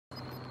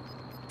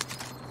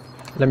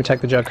Let me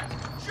take the jug.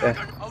 Yeah.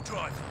 I'll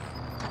drive.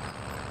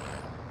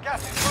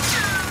 Gas is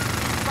moving.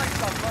 Safe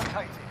zone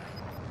located.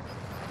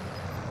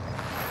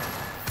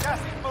 Gas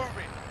is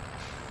moving.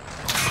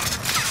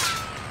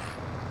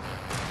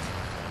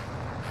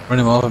 Run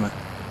him over, man.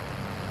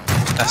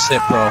 That's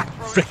it, bro.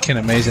 Freaking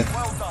amazing.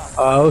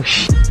 Oh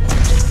shit.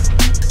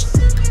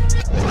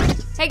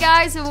 Hey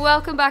guys, and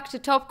welcome back to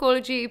Top Call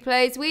of Duty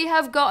Plays. We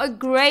have got a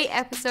great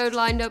episode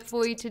lined up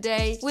for you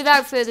today.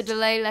 Without further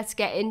delay, let's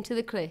get into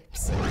the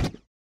clips.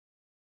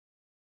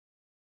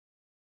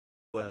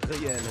 Olha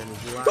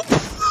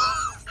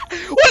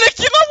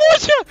aqui na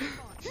loja!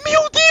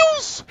 Meu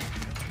Deus!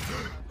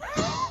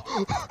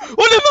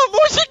 Olha na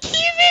loja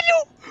aqui, velho!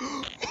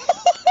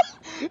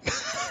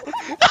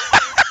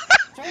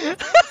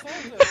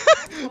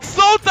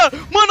 Solta!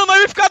 Mano, nós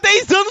vai ficar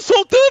 10 anos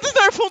soltando esse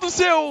arfão do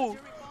céu!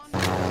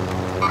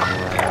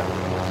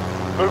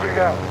 Moving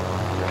out.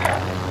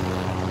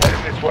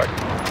 Heading this way.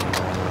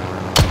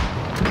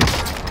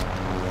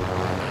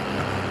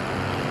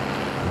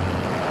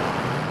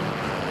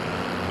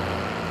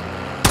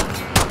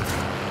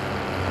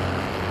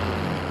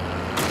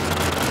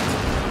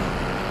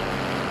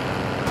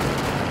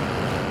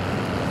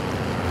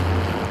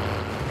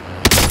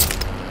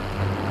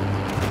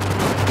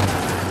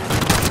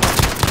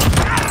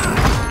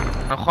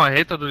 Nou, gewoon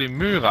hitten door die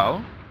muur, ouwe.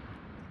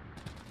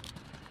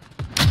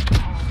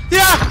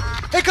 Ja!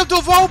 Ik heb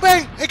door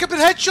wallbang! Ik heb een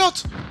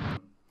headshot!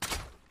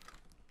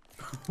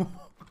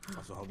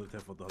 Als we hadden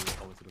het even, dan hadden we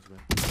alles terug mee.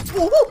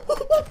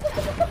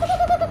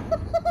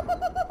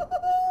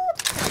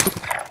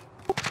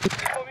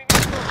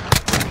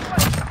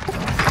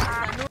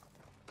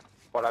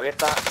 Por la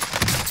abierta.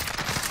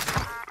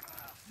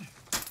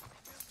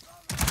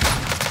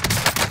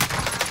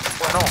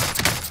 Bueno.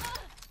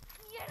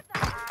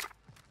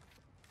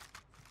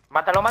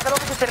 Mátalo, mátalo,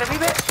 que se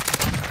revive.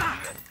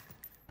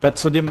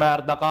 Pezzo di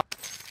merda, ca...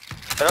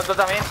 El otro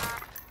también.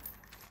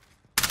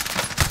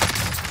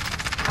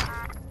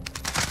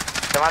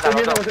 Se mata el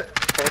otro.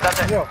 Que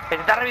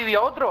se te ha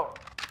revivido otro.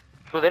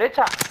 Tu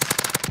derecha.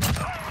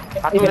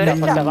 A tu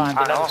derecha.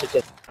 Ah, no.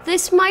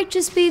 This might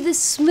just be the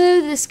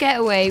smoothest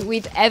getaway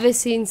we've ever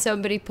seen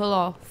somebody pull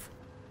off.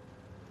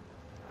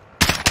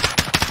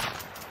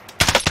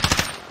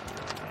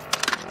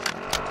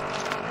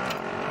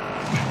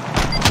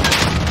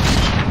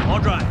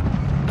 On drive.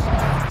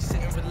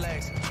 Sitting for the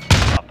legs.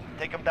 Up.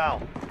 Take him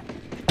down.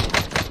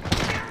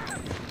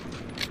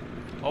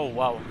 Oh,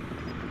 wow.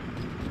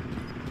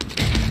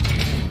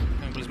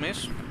 Please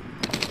miss.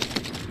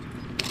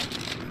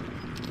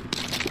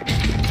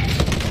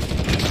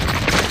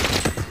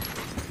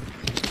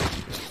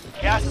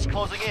 Gas is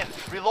closing in.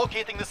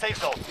 Relocating the safe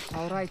zone.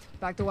 All right,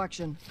 back to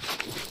action.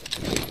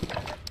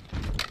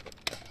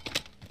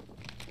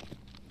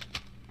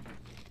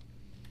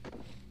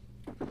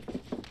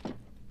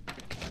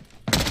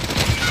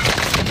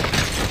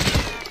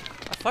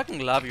 I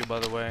fucking love you, by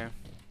the way.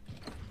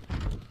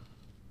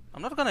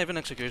 I'm not gonna even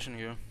execution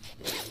you.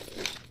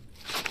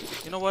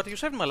 You know what? You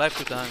saved my life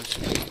 2 times.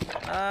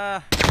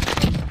 I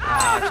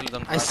actually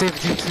don't. I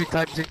saved you 3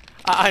 times.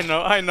 I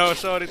know.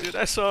 Sorry, dude.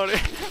 I'm sorry.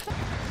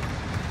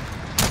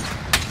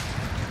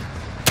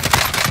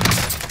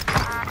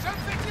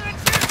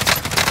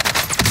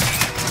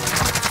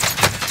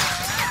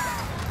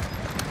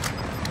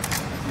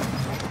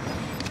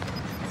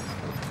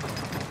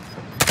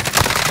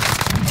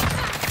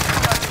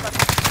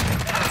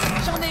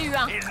 J'en ai eu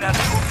un. Il n'a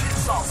aucun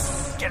sens.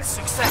 Quel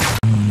succès!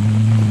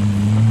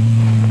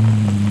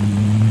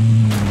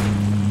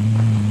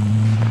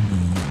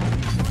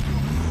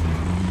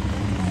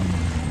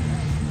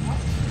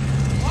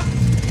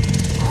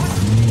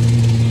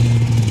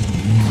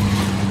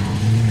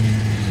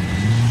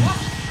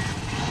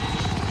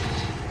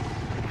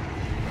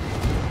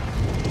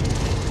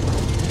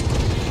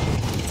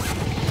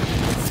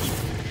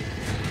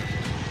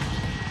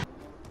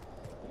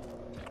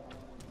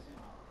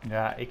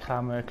 Ja, ik ga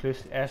hem klus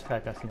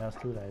airstrike als hij naar ons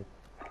toe rijdt.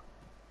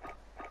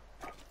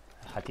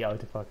 Gaat die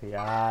auto pakken?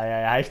 Ja,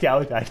 hij heeft die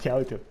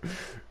auto,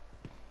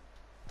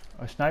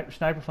 Oh,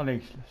 sniper van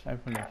links,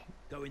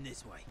 Go in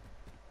this way.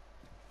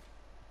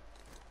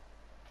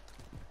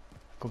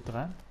 Komt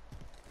eraan.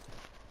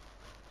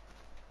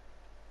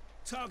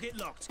 Target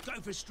locked.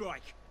 Go for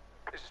strike.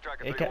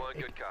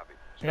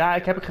 Ja,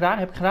 ik heb het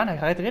gedaan, hij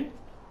rijdt erin.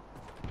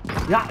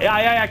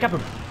 Ja, ik heb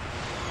hem.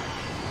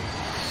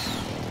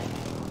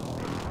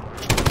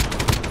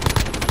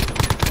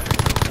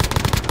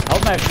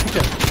 Help mij,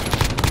 schieten.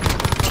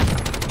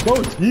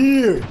 Dood,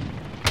 hier.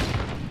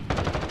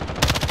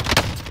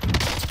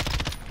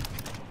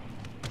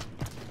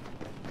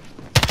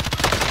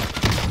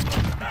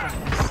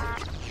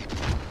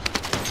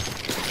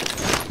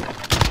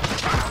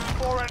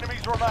 Four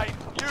enemies remain.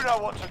 You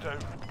know what to do.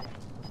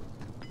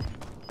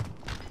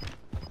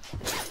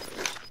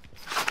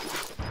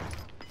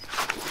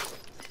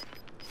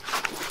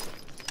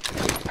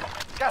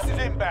 Gas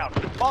is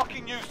inbound.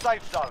 Marking new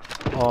safe zone.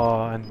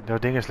 Oh, en jouw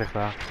ding is ligt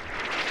daar.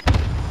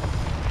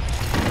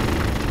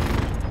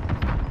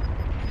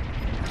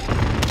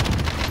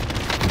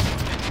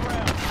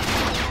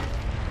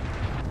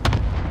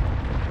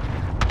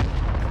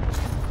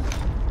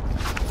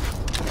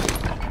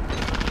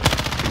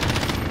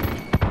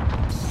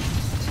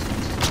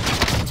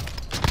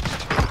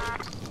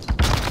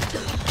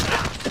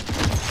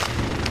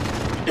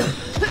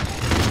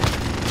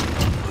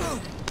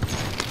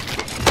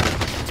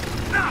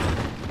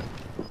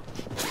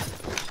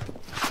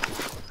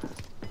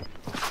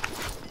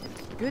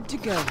 to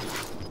go.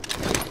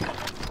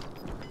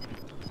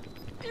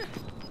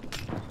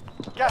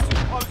 Gas is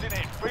closing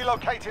in.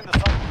 Relocating the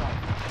safe zone.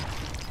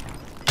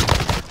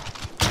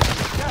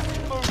 Gas is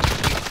moving.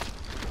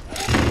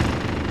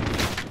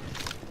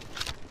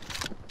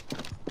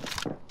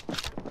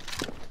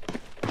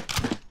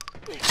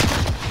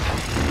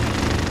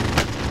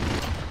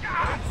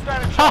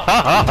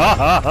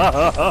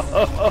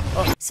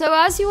 So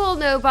as you all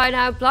know by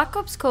now, Black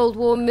Ops Cold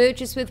War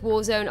merges with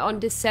Warzone on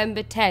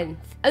December 10th.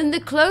 And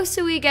the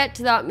closer we get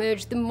to that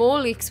merge, the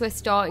more leaks we're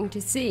starting to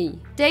see.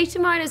 Data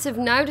miners have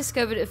now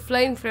discovered a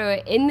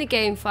flamethrower in the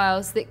game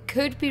files that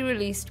could be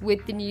released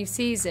with the new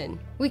season.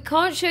 We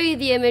can't show you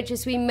the image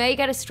as we may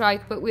get a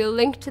strike, but we'll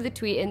link to the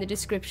tweet in the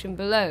description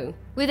below.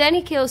 With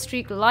any kill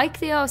streak like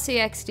the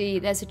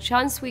RCXD, there's a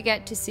chance we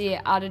get to see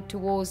it added to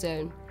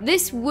Warzone.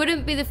 This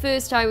wouldn't be the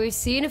first time we've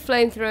seen a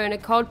flamethrower in a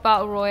COD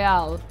Battle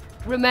Royale.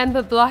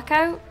 Remember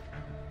Blackout?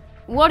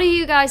 What do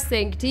you guys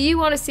think? Do you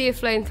want to see a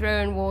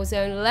flamethrower in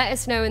Warzone? Let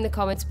us know in the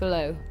comments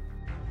below.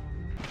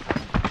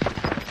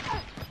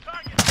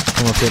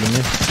 I'm okay to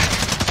me.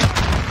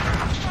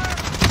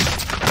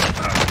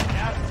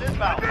 Gas is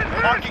inbound.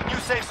 Marking new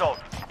safe zone.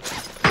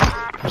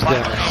 There's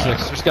guy under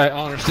 6. There's guy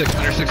under 6,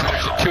 under 6,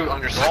 under 6, 2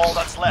 under 6. All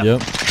that's left. Yep.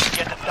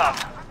 Get it done.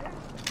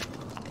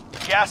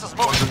 Gas is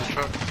moving.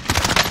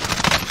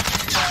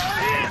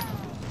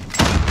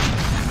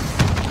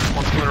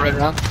 One's coming right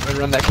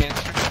around that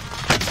canister.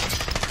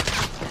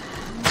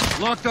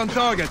 Locked on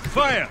target.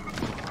 Fire!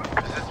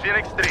 This is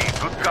Phoenix 3.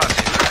 Good gun.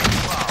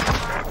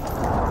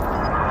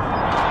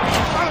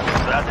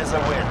 That is a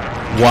win.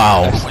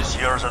 Wow. Was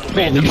yours and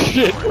Holy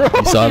shit, bro.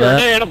 You saw You're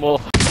that? an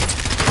animal.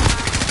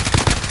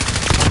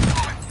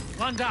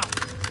 One down.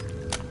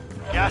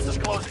 Gas is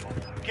closing.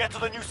 Get to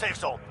the new safe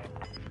zone.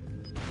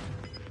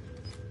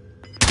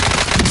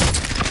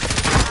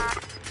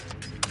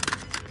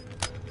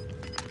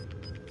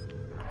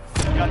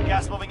 Got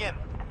gas moving in.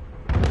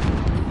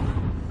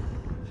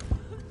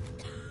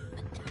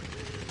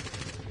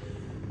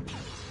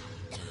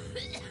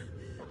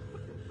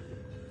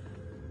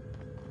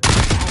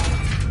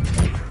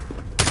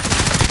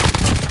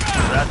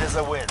 That is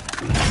a win.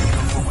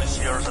 Who is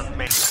yours and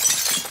me?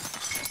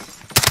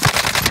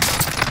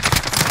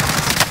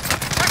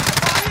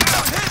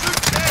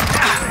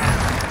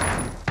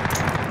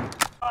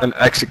 And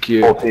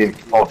execute.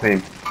 All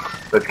team.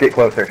 Let's get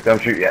closer.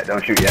 Don't shoot yet.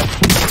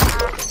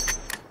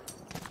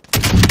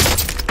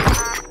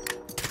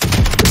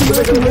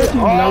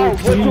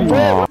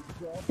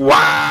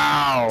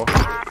 Wow!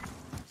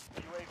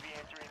 UAV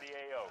entering the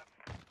AO.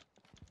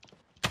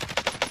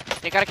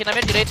 Tem cara aqui na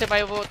minha direita,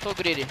 mas eu tô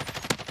greedy.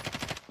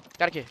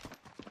 Cara aqui.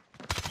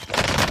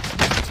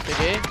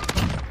 Peguei.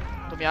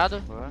 Tô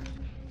miado.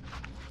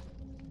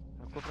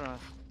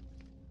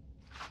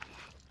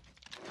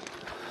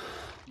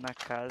 Na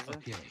casa.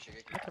 Okay.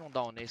 Como é que eu não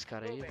down nesse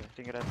cara aí, velho?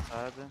 Que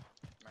engraçado.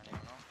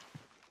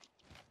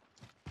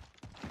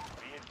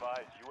 Be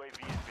advised, UAV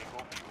is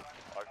bingo fuel.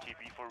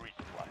 RTB for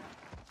resupply.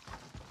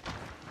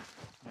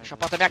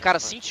 Chapata minha cara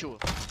assim, tio.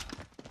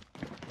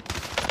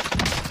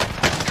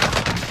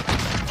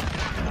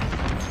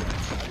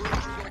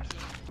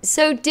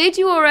 So did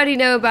you already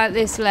know about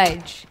this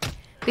ledge?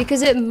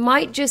 Because it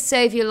might just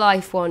save your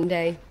life one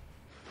day.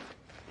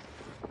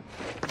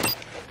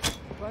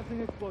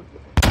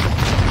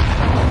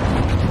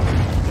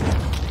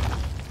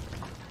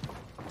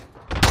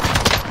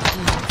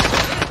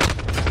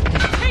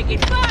 Taking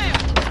fire!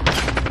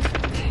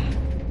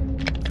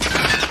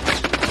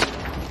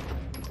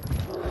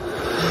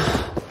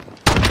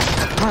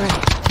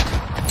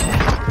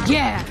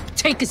 Yeah,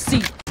 take a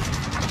seat.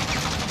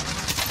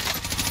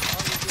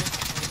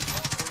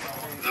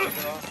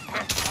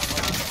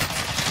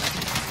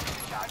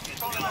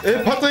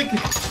 Hey, Patrick!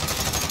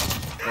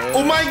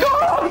 Oh my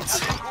god!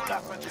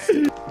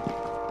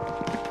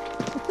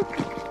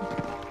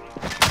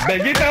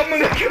 Bagi kamu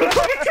nih.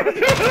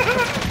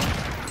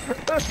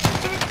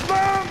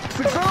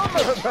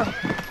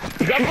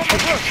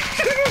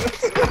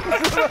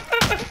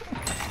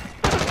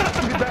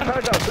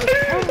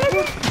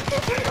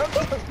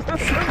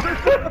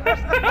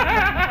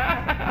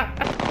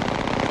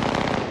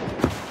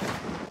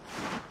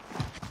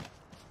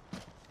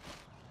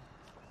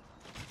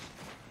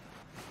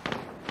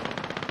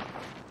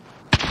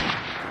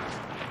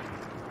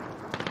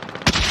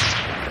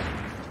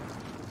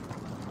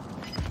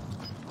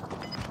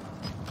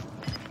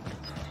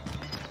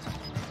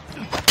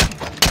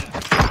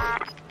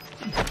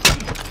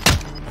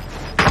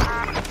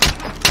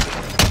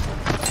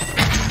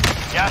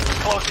 Gas is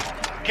closing.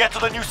 Get to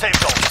the new safe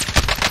zone.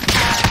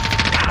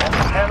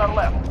 Only 10 are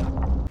left.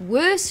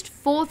 Worst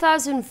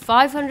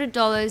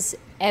 $4,500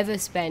 ever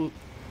spent.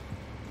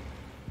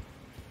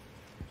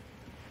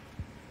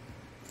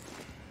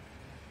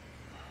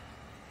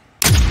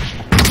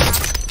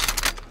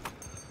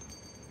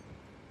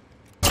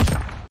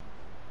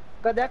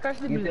 Cadê a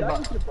caixa de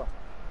blindagem, tipo?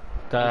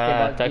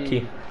 Tá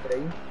aqui.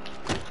 Peraí.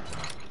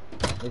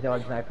 Esse é o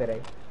sniper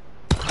aí.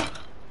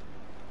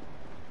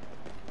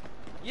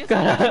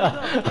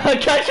 Cara, a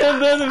caixa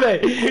andando,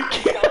 velho.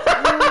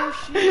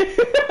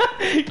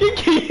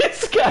 Que é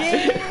isso, cara?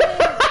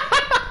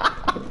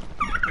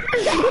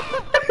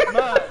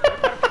 Mano, eu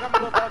quero pegar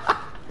meu Lottie.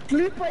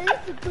 Clipa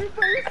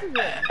isso,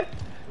 velho.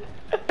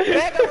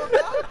 Pega o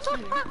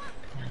Lottie.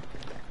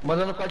 Mas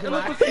eu não pode Eu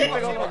não consigo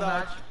pegar o Lottie.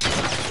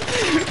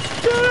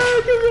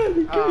 Caraca,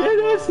 velho. Que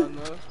merda é essa?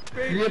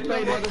 Clipa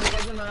aí, manda no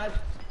coordenado.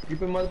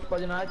 Clipa aí, manda pro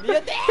coordenado.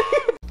 Meu Deus!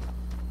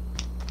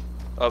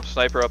 Up,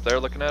 sniper up there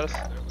looking at us.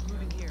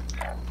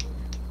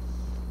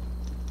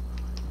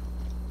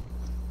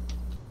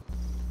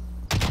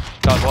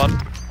 Got one.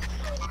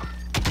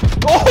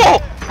 Oh!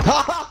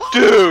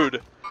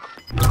 Dude!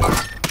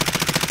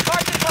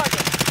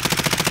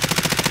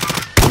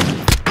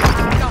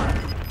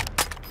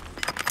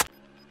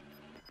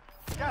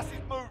 Gas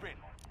is moving.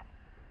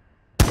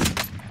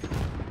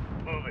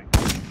 Moving.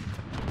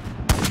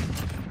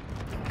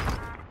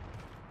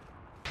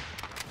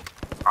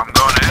 I'm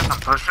going in, I'm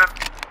pushing.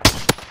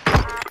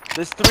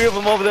 There's 3 of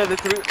them over there, I'm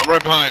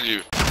right behind you.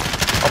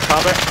 Up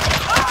top it.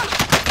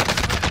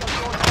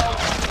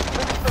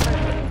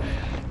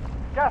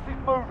 Gas is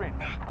moving.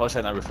 I was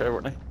saying that repair,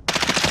 weren't they?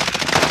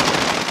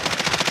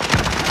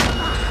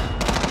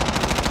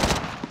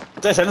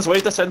 They send us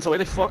away,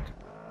 they fuck.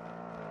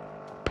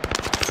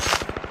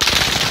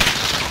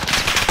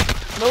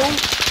 No!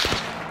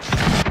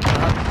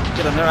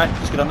 Get in there, right?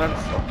 Just get in there.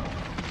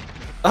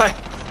 Aye.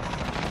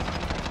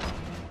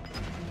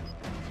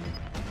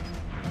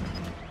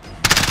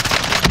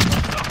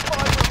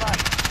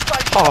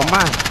 Oh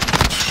man!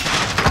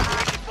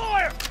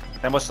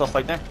 How much still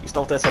fighting there? You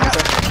still dead, something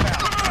there?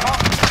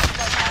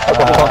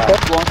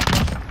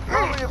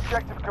 Only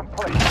objective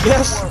complete.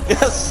 Yes!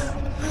 Yes!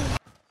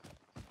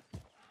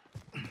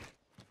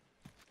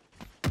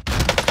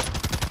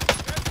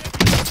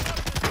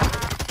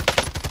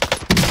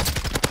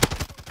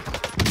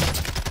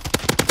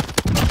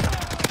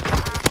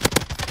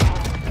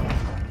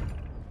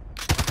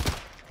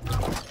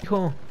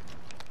 Cool.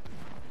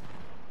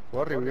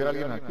 Voy a revivir a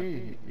alguien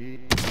aquí y...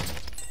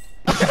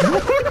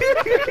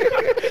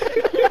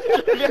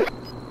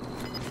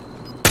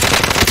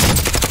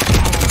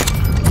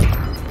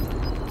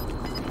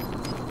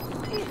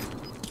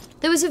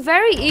 There was a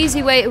very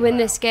easy way to win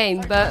this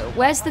game, but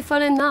where's the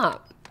fun in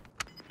that?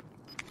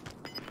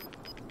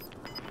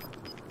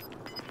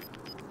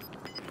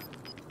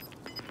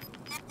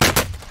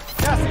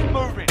 Gas is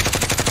moving.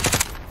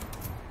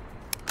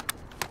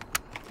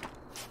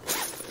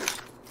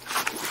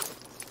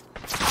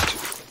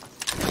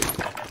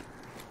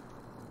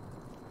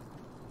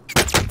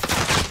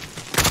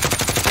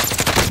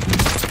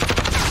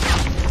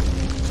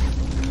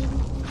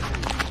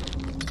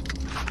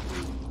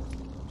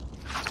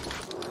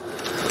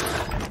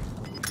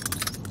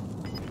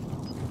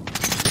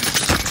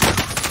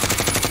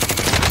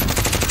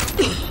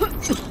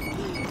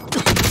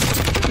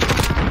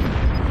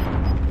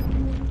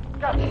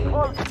 Gas is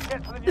closing.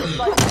 Get to the new safe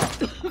zone.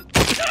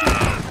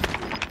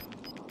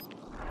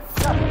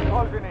 Gas is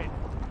closing in.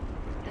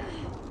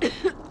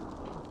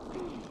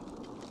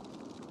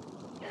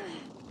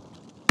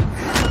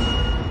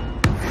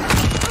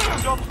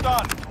 Job's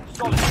done.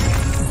 Solid.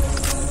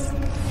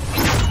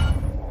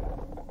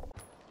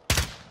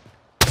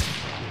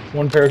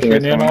 One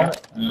parachuting in on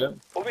it. Yep.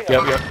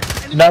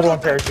 Another one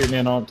parachuting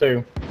in on it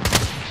too.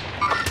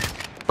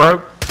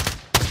 Broke.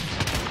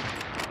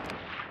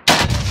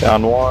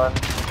 Down one.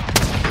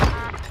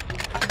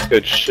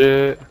 Good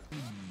shit.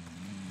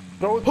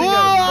 Throw a thing at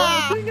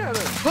him! Throw a thing at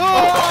him!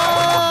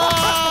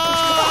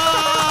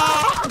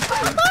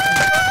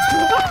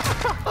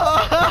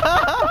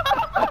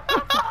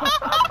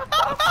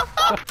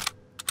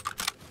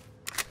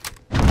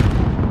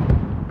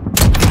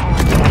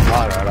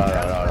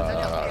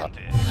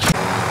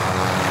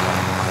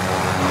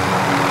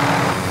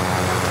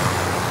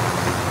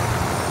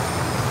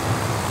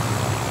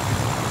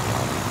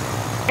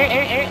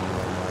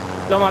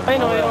 Lo maté y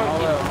no veo.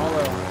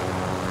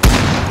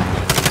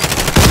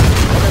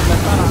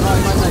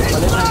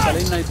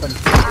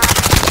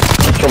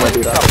 Mucho me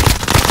tiraron.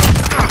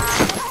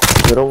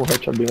 Quiero un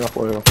headshot bien a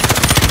fuego.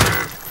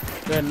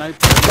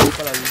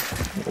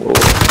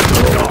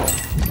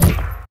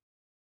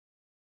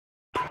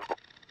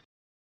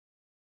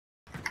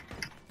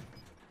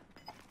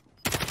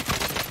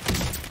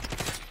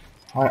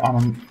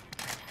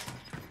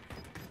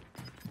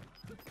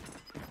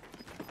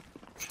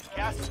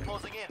 Gas is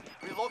closing in.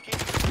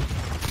 Relocating.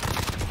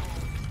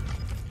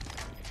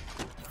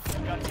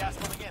 Got gas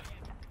coming in.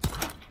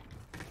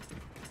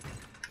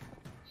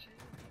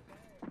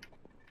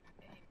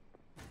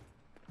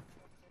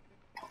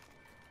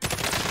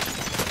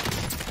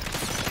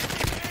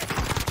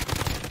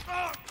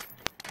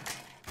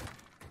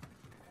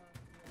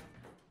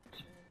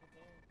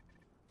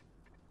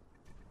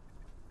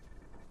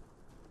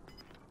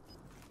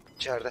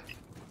 İçeride.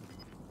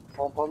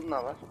 Pompalı ne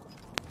var?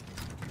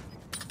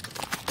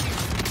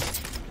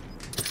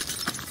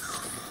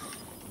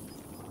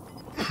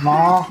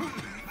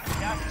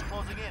 Gas is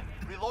closing in.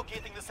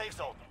 Relocating the safe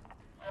zone.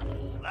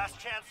 Last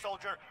chance,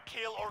 soldier.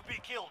 Kill or be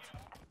killed.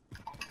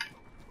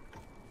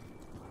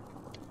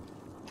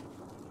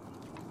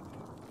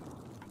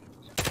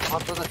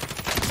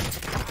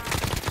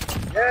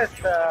 Yes!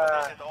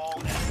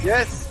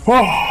 Yes!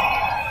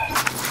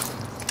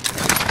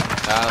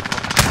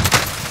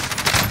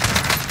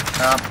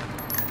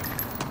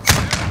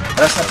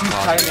 Rest in peace,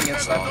 timing and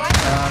stuff.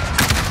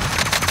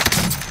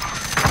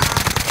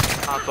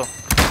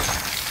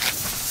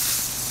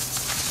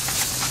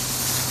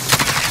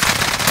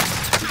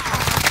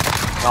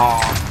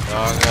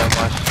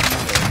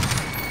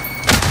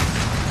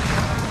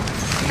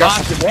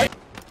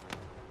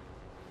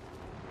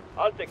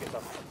 I'll take it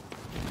up.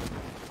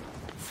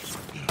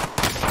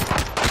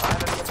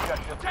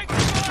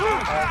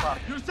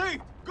 You're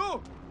safe!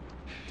 Go!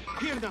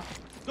 Here now.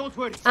 Don't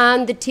worry.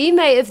 And the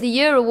Teammate of the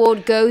Year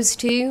award goes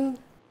to...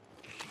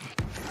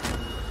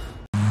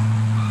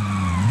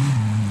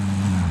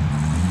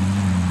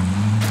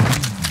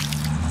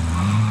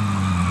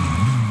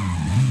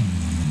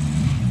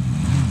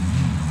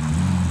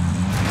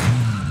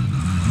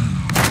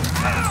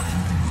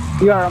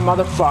 You are a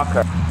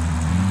motherfucker.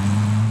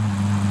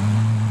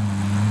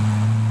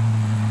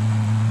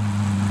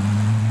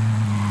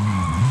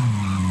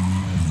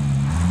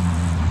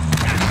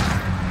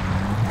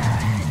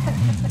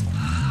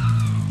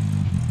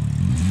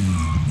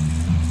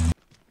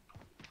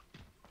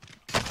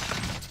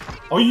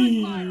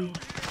 Oi!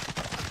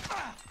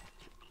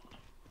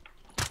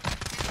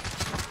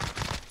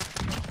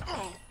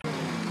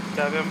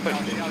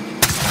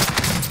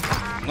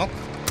 Knock.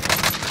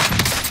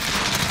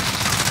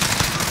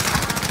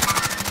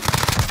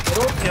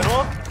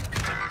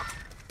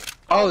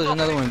 Oh, there's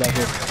another one back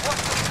here.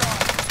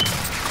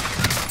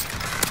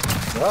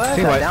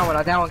 What?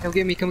 Down one, come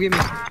get me. Hold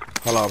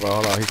on, bro,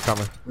 hold on, he's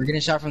coming. We're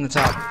getting shot from the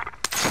top.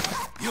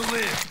 You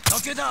live.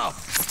 Knock it out.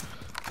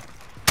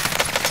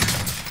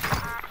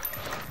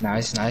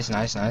 Nice. Come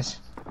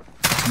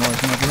on,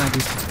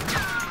 dude.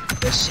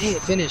 That's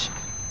shit, finish.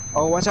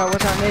 Oh, watch out,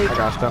 Nate.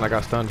 I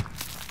got stunned.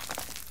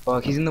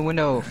 Fuck, he's in the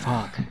window.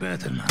 Fuck.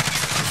 Better now.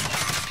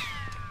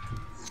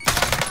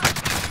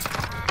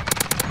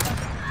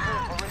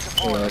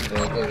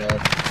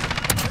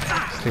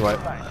 See what?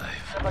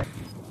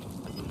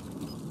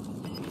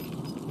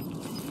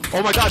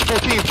 Oh my god, full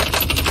team!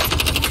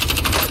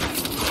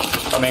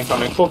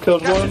 Coming. Full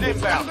killed Gas one. is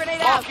inbound.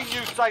 Marking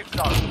you safe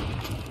zone.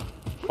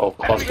 Oh,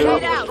 cluster.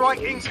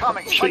 Strike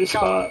incoming. Shitty Take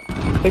cover. spot.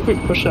 I think we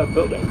push that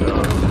building.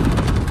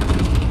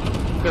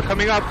 They're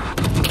coming up.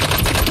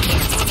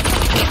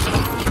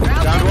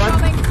 Down one.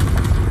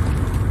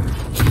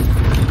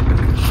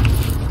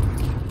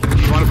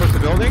 You want to push the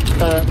building?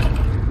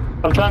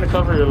 I'm trying to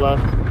cover your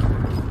left.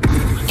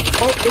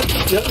 Oh,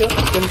 yep.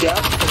 In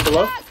gas, in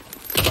below.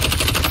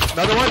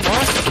 Another one,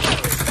 more.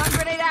 Stun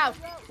grenade out.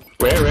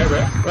 Where?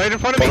 Right in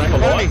front of me.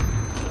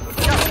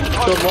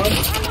 Killed one.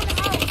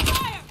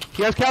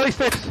 He has Cali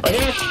sticks. Right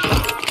here.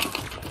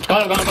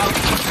 Got him.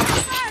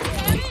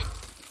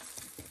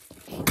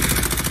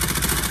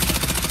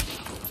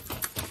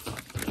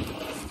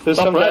 There's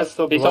some res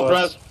still below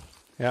us.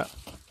 Yeah.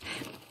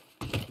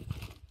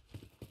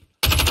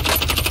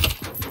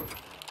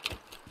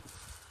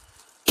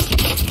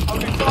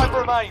 Only 5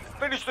 remain.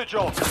 Finish the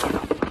job.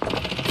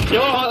 Yo,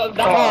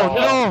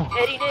 no!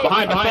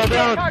 Behind.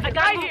 I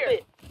got here.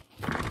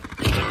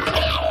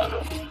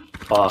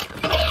 Fuck.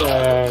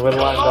 Dang, we're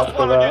lined up Last for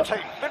one on your that.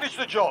 team. Finish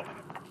the job.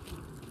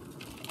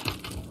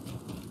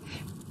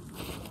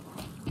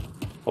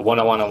 A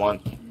 1-on-1.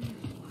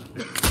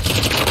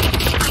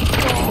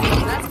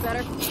 That's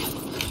better.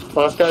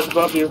 Last guy's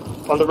above you.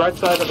 On the right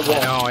side of the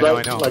wall. I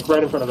know. Like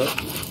right in front of it.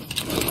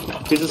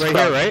 He's just Right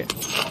here, right?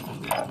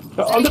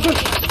 On the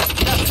bush.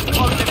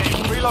 Closing in.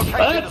 Relocate to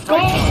the Let's go!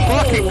 safe zone.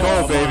 Fucking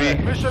go, baby.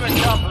 Mission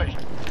accomplished.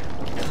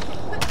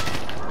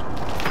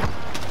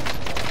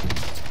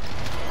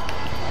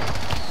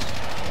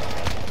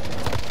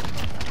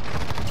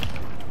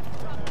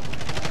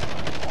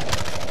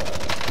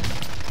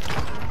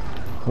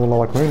 Wallah,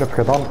 wat ik nu heb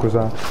gedaan,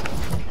 cousin.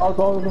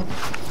 Auto.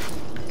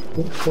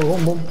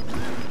 Bom.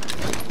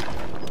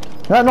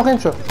 Ja, nog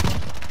eentje.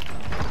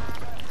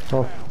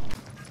 Zo.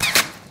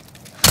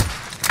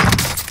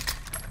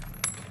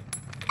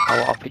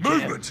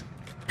 Movement.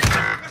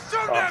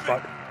 Oh,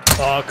 fuck.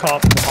 Oh, I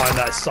can't from behind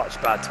that. It's such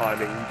bad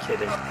timing. Are you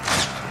kidding?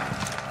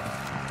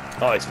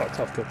 Oh, he's fucked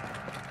off. Good.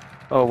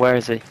 Oh, where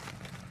is he?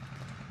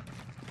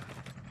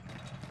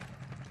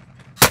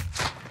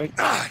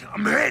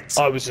 I'm hit.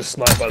 I was just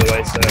sniped, by the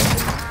way, so...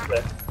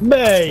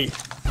 Mate!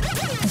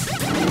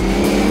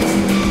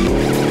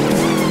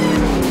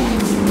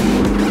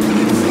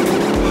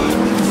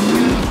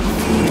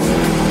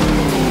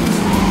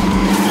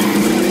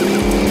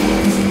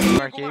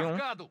 Marquei um.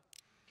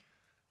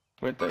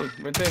 Aguenta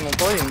aí, não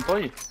tô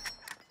aí.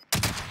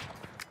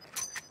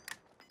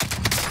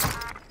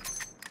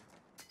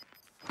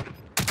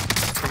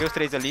 Peguei os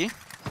 3 ali.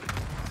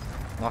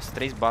 Nossa,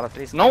 3 balas,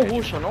 3. Não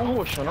rusha.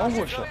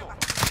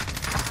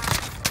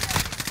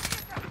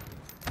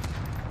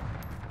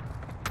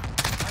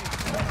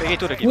 Peguei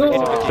tudo aqui,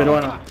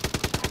 Peruano.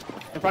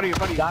 In front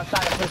of you. Got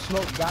side for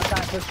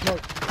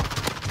smoke.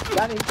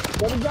 Danny,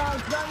 go to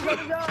John.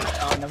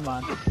 Oh, never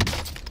mind.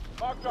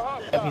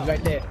 Yep, he's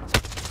right there.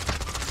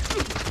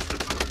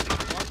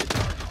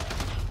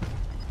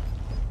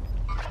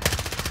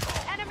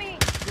 Enemy!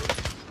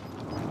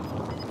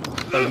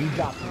 Oh, you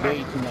dropped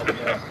way too much,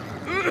 bro.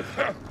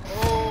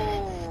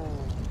 Oh!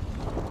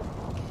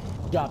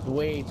 Dropped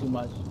way too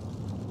much.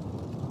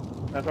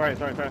 That's alright,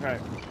 sorry. Right there.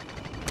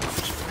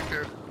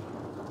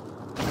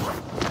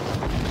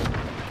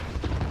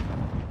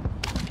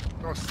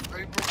 No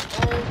sniper.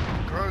 Oh,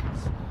 guns.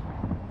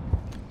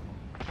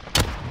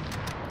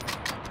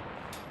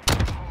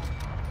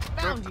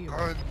 Found Them you.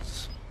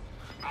 guns.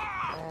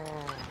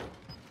 Oh.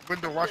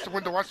 Window, watch the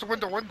window, watch the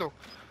window. Right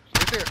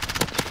there.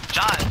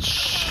 John,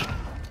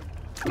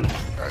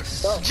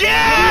 Yes.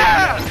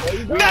 yeah!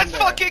 That's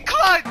fucking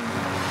clutch!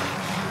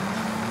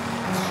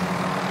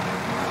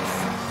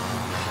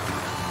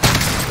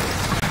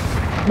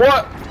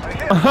 What?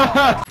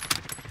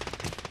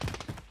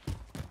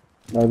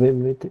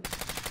 Vedi.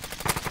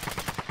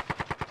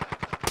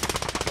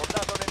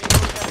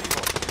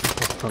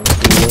 Ho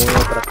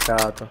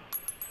traccato.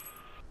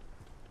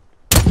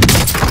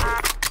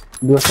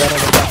 2 sfere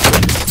da parte.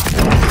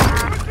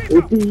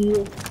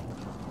 Oddio.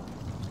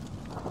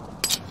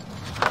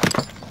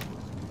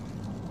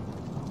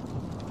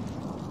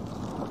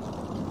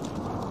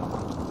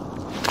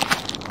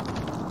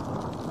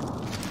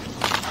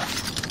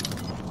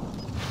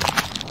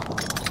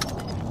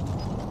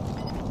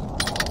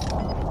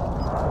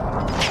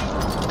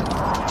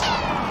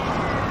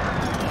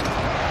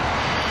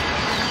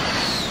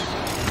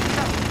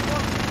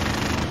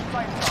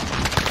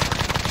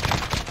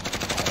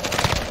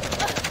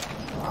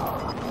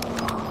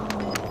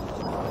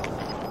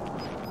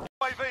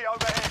 UAV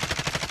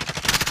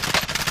overhead.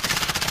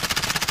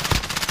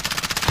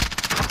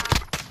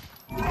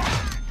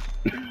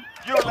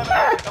 You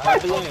eliminated the Try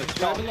below, hostage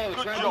try zone. below,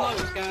 Good try job.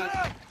 below,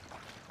 guys.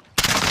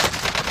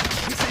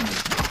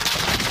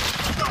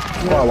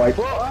 Wow, white.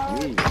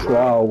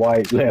 Wow,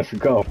 white. Let's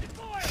go.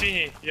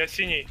 Синий, я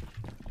синий.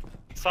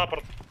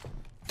 Саппорт.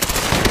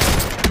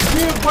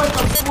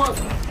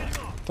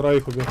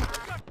 Троих убил.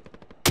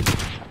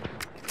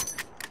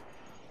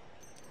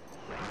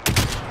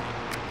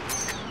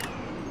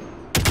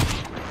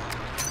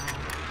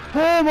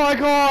 Oh my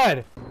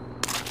god!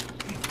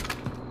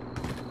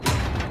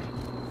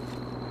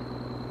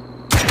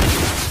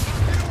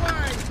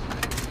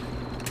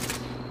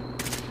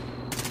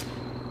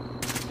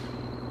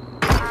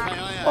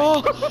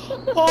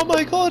 Oh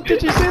my god,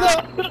 did you see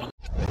that?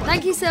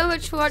 Thank you so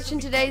much for watching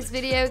today's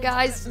video,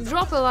 guys.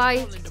 Drop a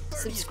like,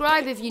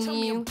 subscribe if you're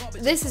new.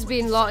 This has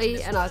been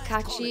Lottie, and I'll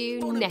catch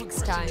you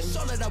next time.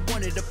 I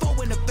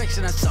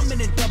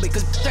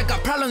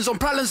got problems on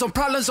problems on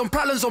problems on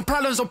problems on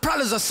problems on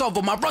problems I solve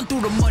them. I run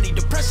through the money,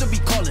 the pressure be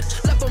calling.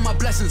 Left on my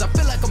blessings, I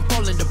feel like I'm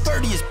falling. The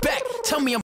birdie is back. Tell me I'm